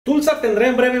Tulsa tendrá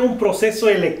en breve un proceso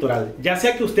electoral. Ya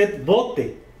sea que usted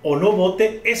vote o no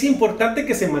vote, es importante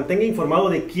que se mantenga informado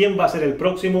de quién va a ser el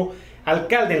próximo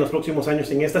alcalde en los próximos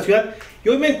años en esta ciudad. Y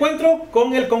hoy me encuentro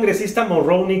con el congresista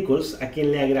Monroe Nichols, a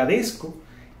quien le agradezco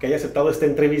que haya aceptado esta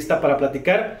entrevista para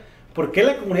platicar por qué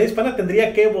la comunidad hispana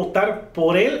tendría que votar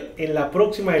por él en la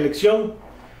próxima elección.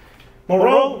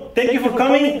 Monroe, thank you for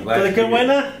coming.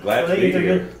 Glad to be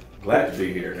here. Glad to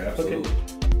be here. Absolutely. Okay.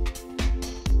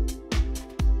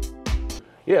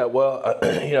 Yeah, well,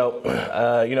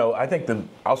 I think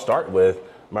I'll start with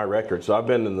my record. So I've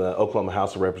been in the Oklahoma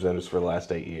House of Representatives for the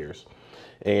last 8 years,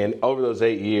 and over those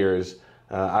 8 years,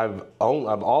 I've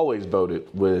always voted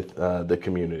with the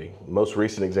community. Most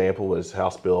recent example was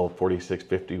House Bill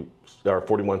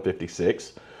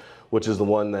 4156, which is the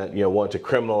one that wanted to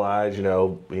criminalize,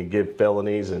 give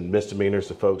felonies and misdemeanors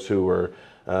to folks who were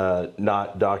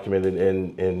not documented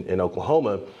in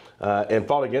Oklahoma. And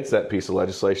fought against that piece of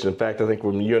legislation. In fact, I think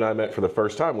when you and I met for the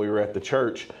first time, we were at the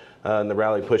church in the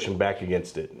rally pushing back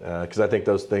against it, because I think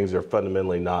those things are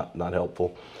fundamentally not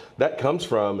helpful. That comes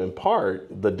from, in part,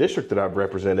 the district that I've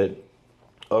represented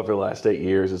over the last 8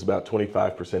 years is about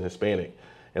 25% Hispanic.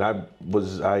 And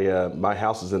my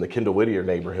house is in the Kendall Whittier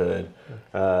neighborhood.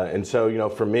 And so,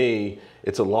 for me,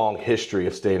 it's a long history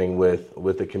of standing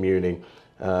with the community.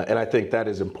 And I think that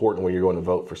is important when you're going to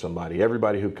vote for somebody.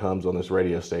 Everybody who comes on this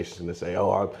radio station is going to say,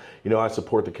 oh, I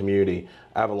support the community.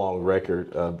 I have a long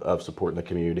record of supporting the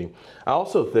community. I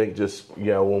also think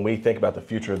when we think about the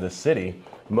future of this city,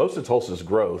 most of Tulsa's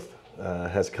growth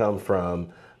has come from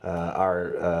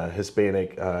our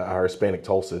Hispanic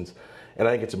Tulsans. And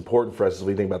I think it's important for us as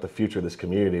we think about the future of this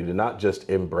community to not just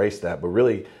embrace that, but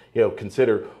really,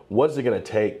 consider what's it going to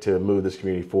take to move this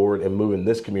community forward, and moving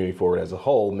this community forward as a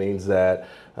whole means that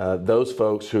those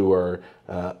folks who are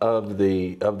of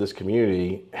this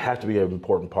community have to be an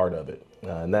important part of it.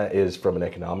 And that is from an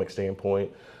economic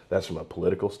standpoint, that's from a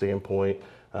political standpoint.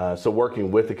 So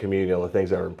working with the community on the things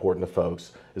that are important to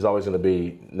folks is always going to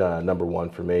be number one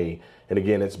for me. And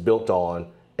again, it's built on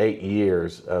 8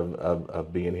 years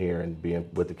of being here and being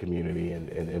with the community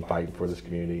and fighting for this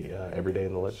community every day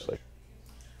in the legislature.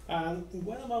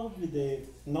 What about with the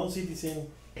non-citizen?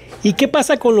 ¿Y qué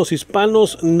pasa con los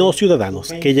hispanos no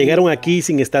ciudadanos que llegaron aquí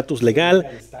sin estatus legal,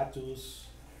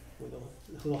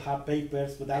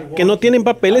 que no tienen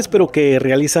papeles pero que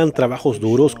realizan trabajos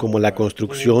duros como la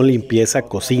construcción, limpieza,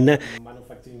 cocina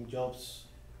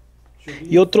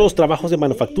y otros trabajos de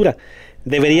manufactura?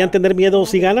 ¿Deberían tener miedo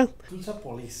si ganan?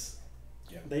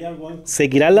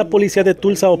 ¿Seguirá la policía de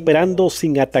Tulsa operando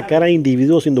sin atacar a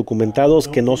individuos indocumentados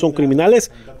que no son criminales,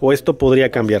 o esto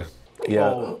podría cambiar?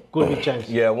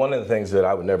 Yeah, one of the things that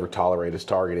I would never tolerate is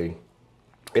targeting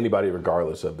anybody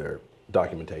regardless of their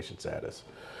documentation status.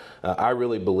 I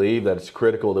really believe that it's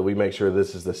critical that we make sure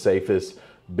this is the safest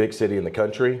big city in the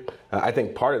country. I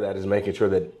think part of that is making sure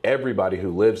that everybody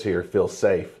who lives here feels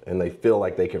safe and they feel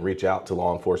like they can reach out to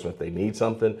law enforcement if they need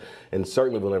something, and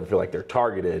certainly will never feel like they're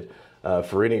targeted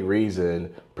for any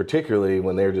reason, particularly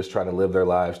when they're just trying to live their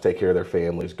lives, take care of their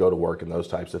families, go to work, and those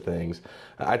types of things.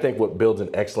 I think what builds an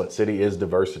excellent city is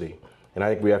diversity. And I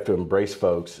think we have to embrace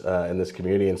folks in this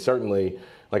community. And certainly,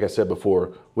 like I said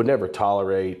before, would never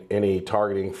tolerate any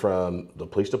targeting from the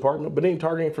police department, but any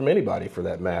targeting from anybody for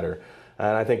that matter.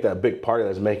 And I think that a big part of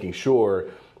that is making sure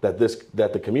that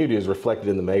the community is reflected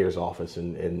in the mayor's office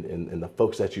and the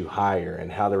folks that you hire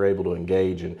and how they're able to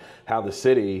engage, and how the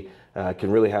city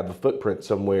can really have a footprint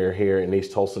somewhere here in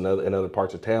East Tulsa and other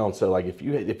parts of town. So like if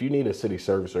you need a city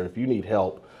service or if you need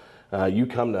help, you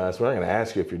come to us. We're not going to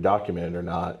ask you if you're documented or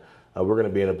not. We're going to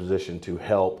be in a position to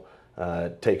help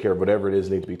take care of whatever it is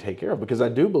that needs to be taken care of. Because I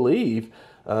do believe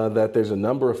that there's a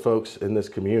number of folks in this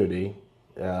community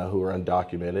who are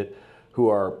undocumented, who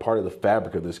are part of the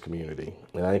fabric of this community.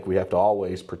 And I think we have to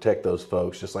always protect those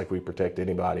folks just like we protect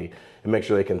anybody, and make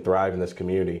sure they can thrive in this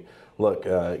community. Look,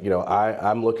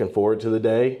 I'm looking forward to the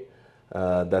day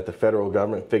that the federal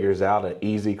government figures out an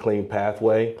easy, clean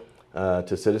pathway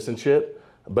to citizenship.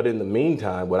 But in the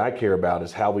meantime, what I care about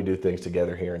is how we do things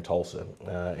together here in Tulsa.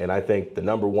 And I think the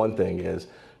number one thing is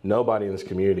nobody in this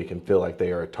community can feel like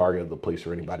they are a target of the police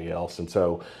or anybody else. And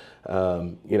so,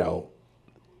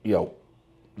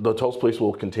 the Tulsa Police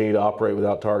will continue to operate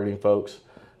without targeting folks,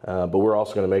 but we're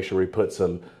also going to make sure we put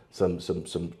some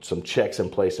checks in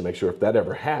place to make sure if that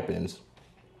ever happens,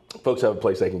 folks have a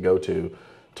place they can go to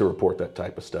report that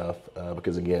type of stuff.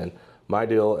 Because again, my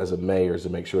deal as a mayor is to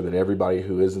make sure that everybody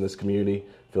who is in this community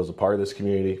feels a part of this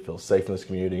community, feels safe in this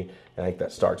community, and I think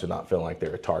that starts with not feeling like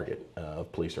they're a target of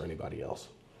police or anybody else.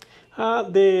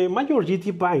 El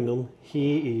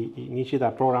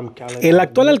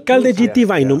actual alcalde G.T.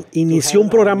 Bynum inició un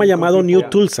programa llamado New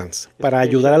Tulsans para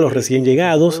ayudar a los recién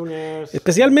llegados,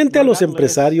 especialmente a los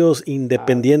empresarios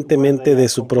independientemente de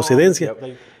su procedencia.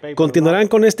 ¿Continuarán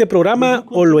con este programa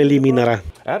o lo eliminará?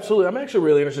 Absolutely. I'm actually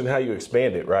really interested in how you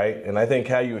expand it, right? And I think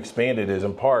how you expand it is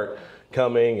in part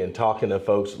coming and talking to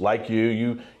folks like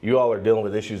you. You all are dealing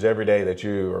with issues every day that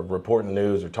you are reporting the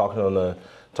news or talking on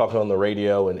the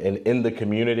radio and in the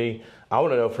community. I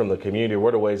want to know from the community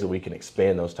what are ways that we can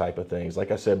expand those type of things. Like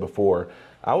I said before,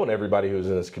 I want everybody who's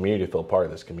in this community to feel part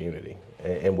of this community.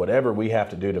 And whatever we have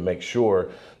to do to make sure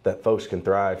that folks can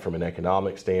thrive from an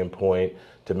economic standpoint,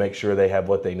 to make sure they have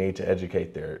what they need to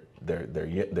educate their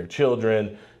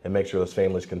children and make sure those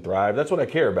families can thrive. That's what I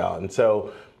care about. And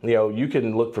so, you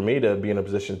can look for me to be in a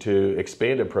position to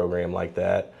expand a program like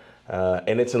that.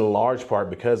 And it's in large part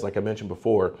because, like I mentioned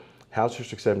before, House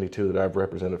District 72 that I've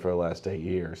represented for the last 8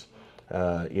 years,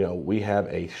 we have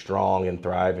a strong and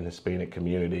thriving Hispanic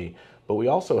community, but we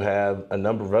also have a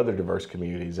number of other diverse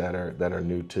communities that are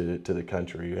new to the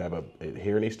country. You have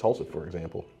here in East Tulsa, for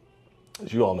example,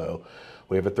 as you all know,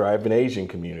 we have a thriving Asian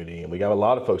community, and we got a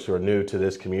lot of folks who are new to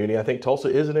this community. I think Tulsa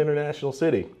is an international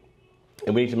city,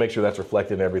 and we need to make sure that's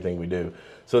reflected in everything we do.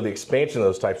 So the expansion of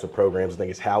those types of programs, I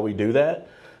think, is how we do that.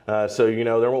 So,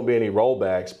 there won't be any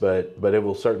rollbacks, but it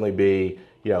will certainly be,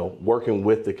 working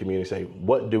with the community, say,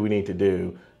 what do we need to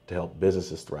do to help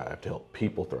businesses thrive, to help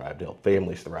people thrive, to help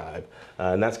families thrive?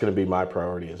 And that's going to be my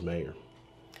priority as mayor.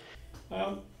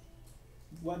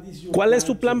 ¿Cuál es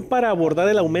su plan para abordar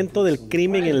el aumento del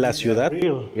crimen en la ciudad?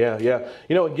 Yeah.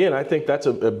 Again, I think that's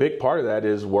a big part of that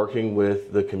is working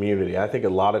with the community. I think a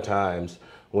lot of times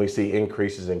when we see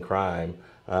increases in crime,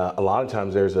 a lot of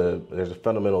times there's a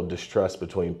fundamental distrust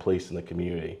between police and the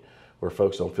community, where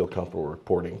folks don't feel comfortable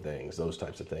reporting things, those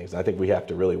types of things. I think we have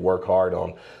to really work hard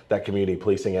on that community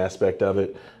policing aspect of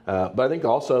it. But I think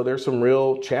also there's some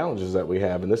real challenges that we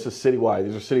have, and this is citywide.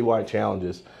 These are citywide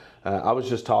challenges. I was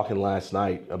just talking last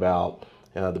night about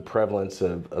the prevalence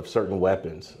of certain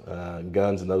weapons,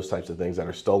 guns and those types of things that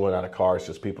are stolen out of cars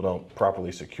just people don't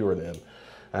properly secure them.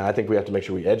 I think we have to make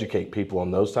sure we educate people on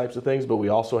those types of things, but we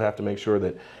also have to make sure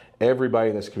that everybody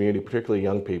in this community, particularly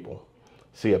young people,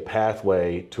 see a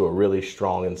pathway to a really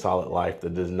strong and solid life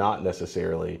that does not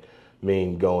necessarily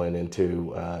mean going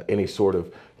into any sort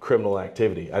of criminal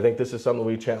activity. I think this is something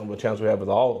the challenge we have with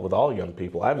all young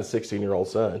people. I have a 16-year-old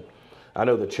son. I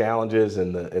know the challenges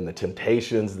and the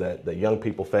temptations that young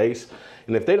people face,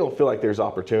 and if they don't feel like there's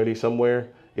opportunity somewhere,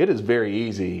 it is very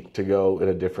easy to go in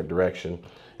a different direction.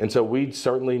 And so we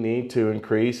certainly need to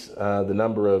increase the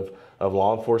number of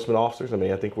law enforcement officers. I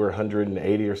mean, I think we're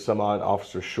 180 or some odd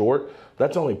officers short.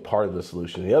 That's only part of the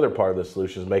solution. The other part of the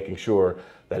solution is making sure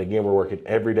that, again, we're working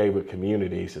every day with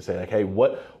communities to say, like, hey,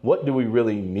 what do we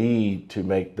really need to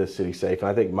make this city safe? And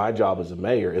I think my job as a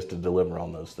mayor is to deliver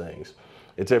on those things.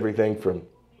 It's everything from,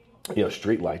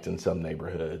 street lights in some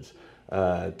neighborhoods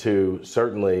to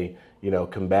certainly,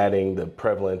 combating the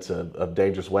prevalence of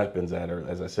dangerous weapons that are,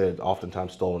 as I said,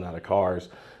 oftentimes stolen out of cars,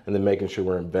 and then making sure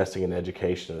we're investing in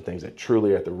education and the things that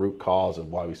truly are at the root cause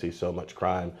of why we see so much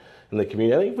crime in the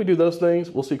community. I think if we do those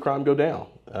things, we'll see crime go down.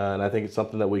 And I think it's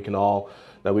something that we can all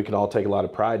take a lot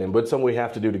of pride in, but it's something we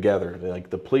have to do together.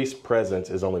 Like, the police presence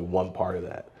is only one part of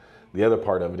that. The other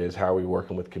part of it is how are we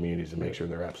working with communities to make sure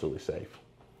they're absolutely safe.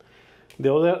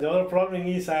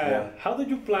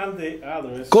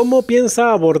 ¿Cómo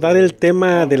piensa abordar el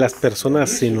tema de las personas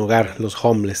sin hogar, los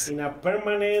homeless,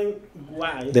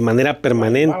 de manera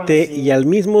permanente y al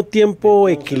mismo tiempo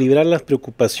equilibrar las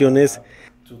preocupaciones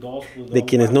de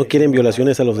quienes no quieren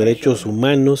violaciones a los derechos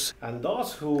humanos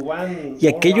y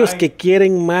aquellos que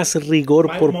quieren más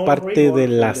rigor por parte de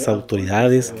las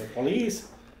autoridades,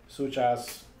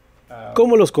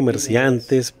 como los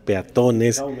comerciantes,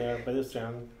 peatones,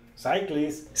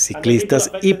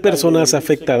 ciclistas y personas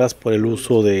afectadas por el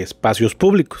uso de espacios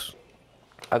públicos?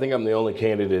 I think I'm the only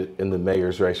candidate in the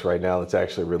mayor's race right now that's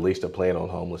actually released a plan on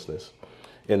homelessness.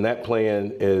 And that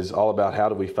plan is all about how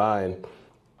do we find,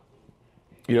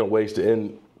 ways to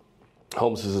end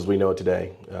homelessness as we know it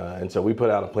today. And so we put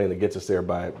out a plan that gets us there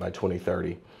by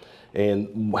 2030.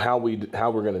 And how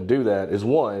we're going to do that is,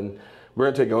 one, we're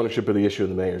going to take ownership of the issue in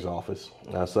the mayor's office.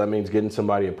 So that means getting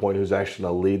somebody appointed who's actually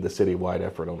going to lead the citywide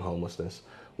effort on homelessness.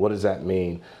 What does that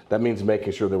mean? That means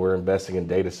making sure that we're investing in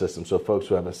data systems so folks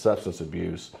who have a substance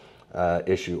abuse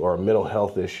issue or a mental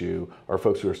health issue or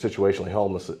folks who are situationally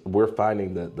homeless, we're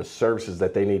finding the services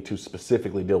that they need to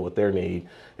specifically deal with their need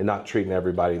and not treating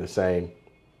everybody the same.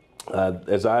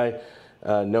 As I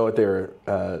know it, there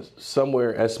are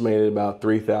somewhere estimated about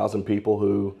 3,000 people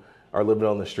who are living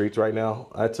on the streets right now.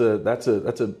 That's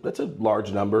a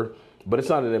large number, but it's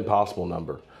not an impossible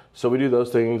number. So we do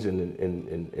those things in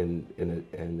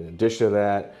addition to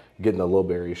that, getting a low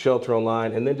barrier shelter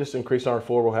online, and then just increase our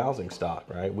affordable housing stock,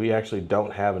 right? We actually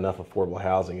don't have enough affordable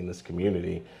housing in this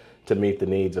community to meet the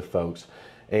needs of folks.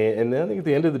 And then I think at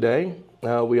the end of the day,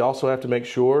 we also have to make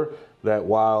sure that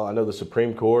while I know the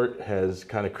Supreme Court has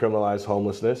kind of criminalized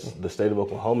homelessness, the state of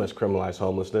Oklahoma has criminalized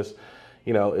homelessness,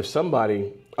 you know, if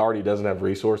somebody already doesn't have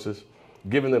resources,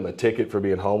 giving them a ticket for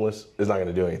being homeless is not going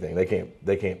to do anything. They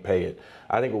can't pay it.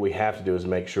 I think what we have to do is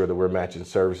make sure that we're matching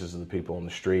services to the people on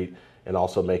the street, and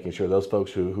also making sure those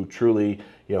folks who truly,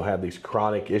 you know, have these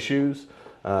chronic issues,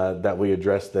 that we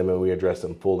address them, and we address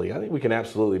them fully. I think we can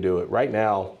absolutely do it. Right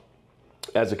now,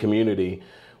 as a community,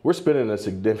 we're spending a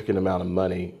significant amount of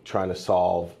money trying to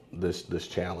solve this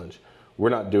challenge. We're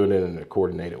not doing it in a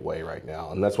coordinated way right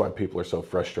now, and that's why people are so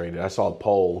frustrated. I saw a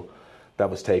poll that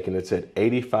was taken. It said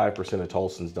 85% of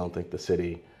Tulsans don't think the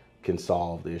city can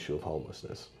solve the issue of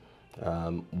homelessness.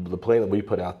 The plan that we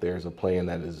put out there is a plan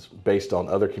that is based on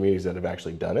other communities that have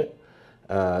actually done it.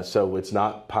 So it's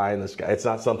not pie in the sky. It's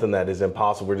not something that is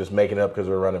impossible. We're just making it up because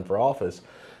we're running for office.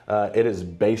 It is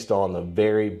based on the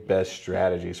very best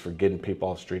strategies for getting people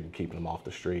off the street and keeping them off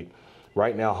the street.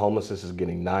 Right now, homelessness is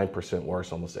getting 9%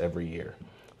 worse almost every year.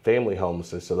 Family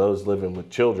homelessness, so those living with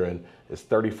children, is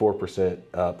 34%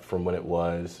 up from what it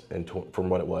was in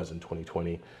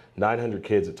 2020. 900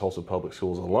 kids at Tulsa Public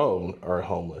Schools alone are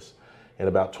homeless, and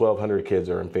about 1,200 kids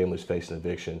are in families facing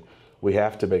eviction. We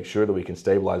have to make sure that we can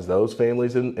stabilize those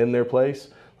families in their place.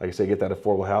 Like I said, get that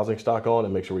affordable housing stock on,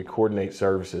 and make sure we coordinate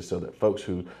services so that folks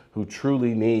who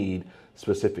truly need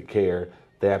specific care,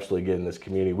 they absolutely get in this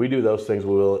community. We do those things,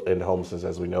 we will end homelessness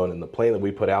as we know it. And the plan that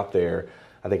we put out there,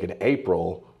 I think in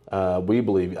April, we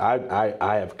believe, I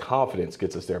have confidence,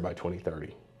 gets us there by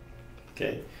 2030.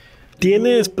 Okay.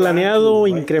 ¿Tienes planeado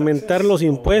incrementar los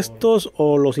impuestos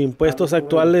o los impuestos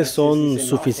actuales son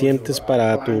suficientes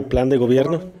para tu plan de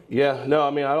gobierno? Yeah, no,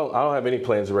 I mean, I don't have any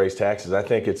plans to raise taxes. I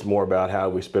think it's more about how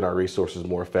we spend our resources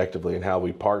more effectively, and how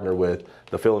we partner with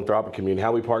the philanthropic community,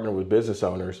 how we partner with business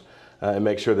owners, and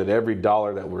make sure that every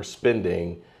dollar that we're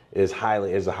spending is a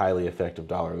highly effective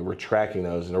dollar. We're tracking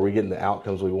those, and are we getting the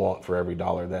outcomes we want for every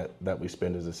dollar that we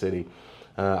spend as a city?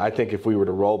 I think if we were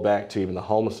to roll back to even the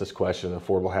homelessness question,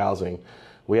 affordable housing,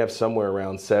 we have somewhere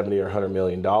around $70 or $100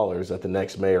 million that the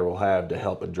next mayor will have to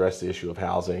help address the issue of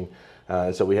housing.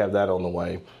 And so we have that on the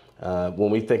way.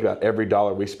 When we think about every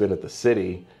dollar we spend at the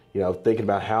city, you know, thinking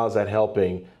about how is that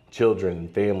helping children and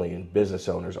family and business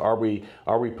owners? Are we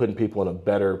putting people in a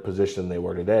better position than they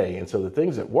were today? And so the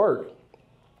things that work,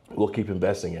 we'll keep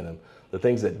investing in them. The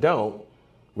things that don't,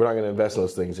 we're not going to invest in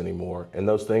those things anymore. And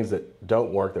those things that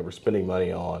don't work, that we're spending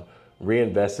money on,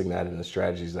 reinvesting that in the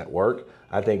strategies that work,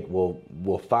 I think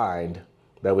we'll find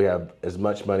that we have as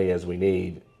much money as we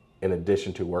need, in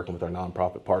addition to working with our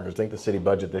nonprofit partners. I think the city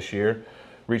budget this year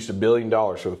reached $1 billion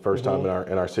for the first time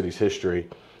in our city's history.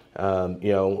 You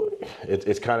know,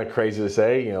 it's kind of crazy to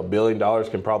say, you know, $1 billion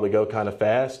can probably go kind of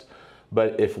fast,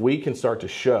 but if we can start to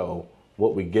show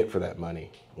what we get for that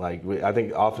money, I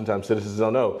think oftentimes citizens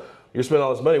don't know, you're spending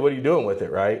all this money, what are you doing with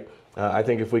it, right? I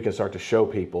think if we can start to show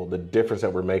people the difference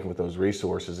that we're making with those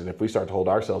resources, and if we start to hold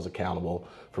ourselves accountable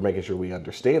for making sure we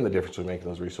understand the difference we make in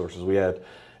those resources, we have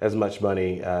as much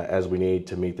money as we need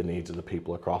to meet the needs of the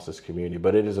people across this community.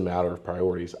 But it is a matter of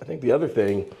priorities. I think the other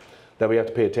thing that we have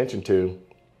to pay attention to,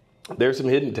 there's some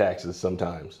hidden taxes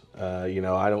sometimes. You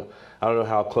know, I don't know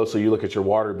how closely you look at your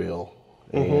water bill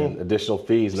and additional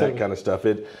fees and that kind of stuff.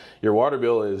 Your water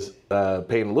bill is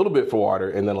paying a little bit for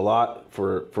water and then a lot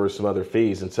for some other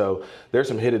fees. And so there's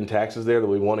some hidden taxes there that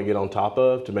we want to get on top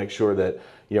of to make sure that,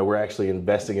 you know, we're actually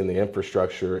investing in the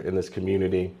infrastructure in this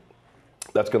community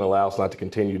that's going to allow us not to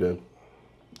continue to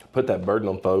put that burden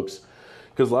on folks.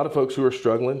 Because a lot of folks who are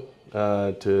struggling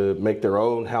to make their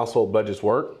own household budgets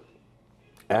work,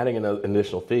 adding an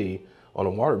additional fee on a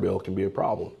water bill can be a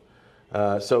problem.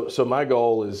 So my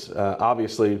goal is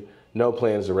obviously no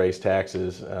plans to raise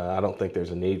taxes. I don't think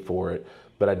there's a need for it,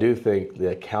 but I do think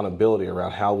the accountability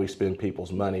around how we spend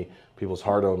people's money, people's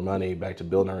hard-earned money, back to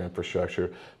building our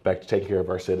infrastructure, back to taking care of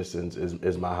our citizens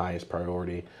is my highest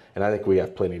priority, and I think we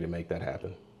have plenty to make that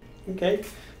happen. Okay.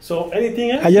 So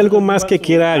anything else? ¿Hay algo más que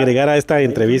quiera agregar a esta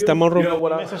entrevista, Monroe? You know,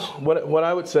 what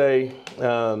I would say,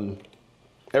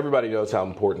 everybody knows how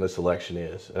important this election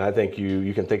is, and I think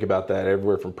you can think about that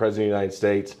everywhere from President of the United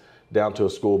States down to a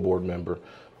school board member.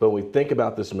 But when we think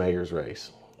about this mayor's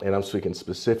race, and I'm speaking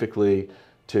specifically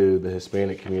to the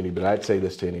Hispanic community, but I'd say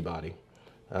this to anybody.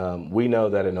 We know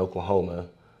that in Oklahoma,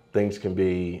 things can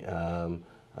be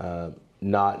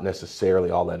not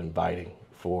necessarily all that inviting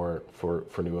for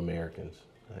new Americans.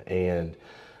 And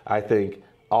I think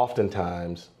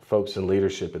oftentimes folks in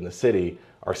leadership in the city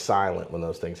are silent when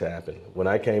those things happen. When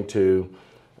I came to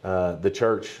the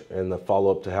church in the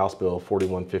follow-up to House Bill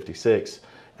 4156,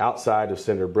 outside of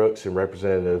Senator Brooks and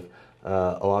Representative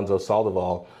Alonzo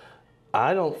Saldivar,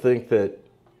 I don't think that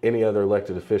any other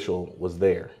elected official was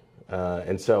there.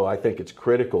 And so I think it's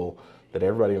critical that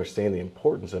everybody understand the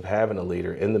importance of having a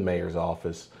leader in the mayor's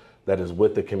office that is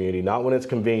with the community, not when it's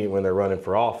convenient when they're running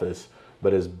for office,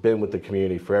 but has been with the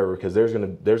community forever, because there's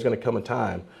gonna come a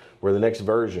time where the next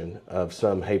version of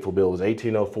some hateful bill was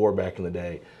 1804 back in the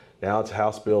day. Now it's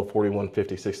House Bill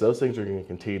 4156. Those things are gonna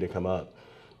continue to come up.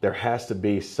 There has to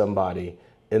be somebody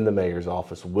in the mayor's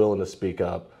office willing to speak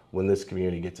up when this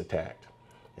community gets attacked.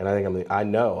 And I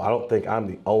don't think I'm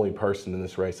the only person in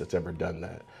this race that's ever done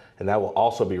that. And that will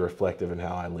also be reflective in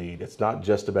how I lead. It's not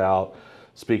just about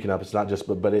speaking up,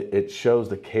 but it shows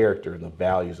the character and the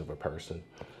values of a person.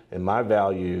 And my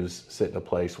values sit in a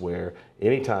place where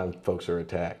anytime folks are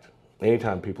attacked,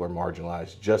 anytime people are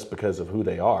marginalized just because of who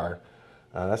they are,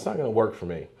 that's not gonna work for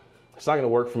me. It's not gonna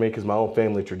work for me because my own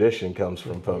family tradition comes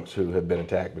from folks who have been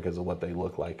attacked because of what they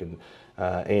look like.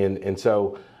 And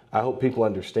so I hope people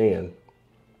understand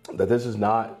that this is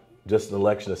not just an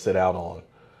election to sit out on.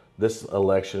 This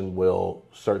election will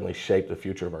certainly shape the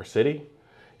future of our city.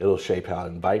 It'll shape how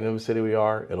inviting of a city we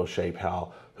are. It'll shape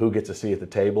who gets a seat at the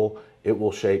table. It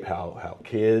will shape how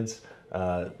kids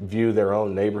view their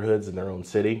own neighborhoods and their own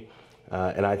city.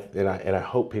 And I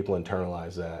hope people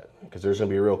internalize that, because there's going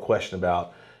to be a real question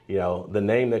about, the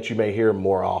name that you may hear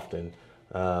more often.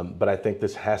 But I think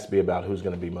this has to be about who's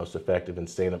going to be most effective in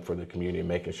standing up for the community and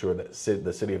making sure that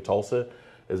the city of Tulsa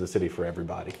is a city for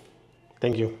everybody.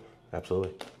 Thank you.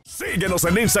 Absolutely. Síguenos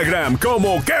en Instagram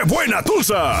como Qué Buena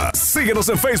Tulsa. Síguenos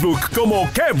en Facebook como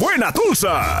Qué Buena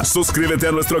Tulsa. Suscríbete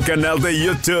a nuestro canal de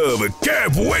YouTube Qué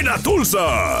Buena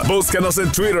Tulsa. Búscanos en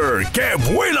Twitter Qué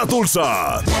Buena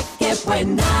Tulsa. Qué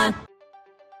Buena.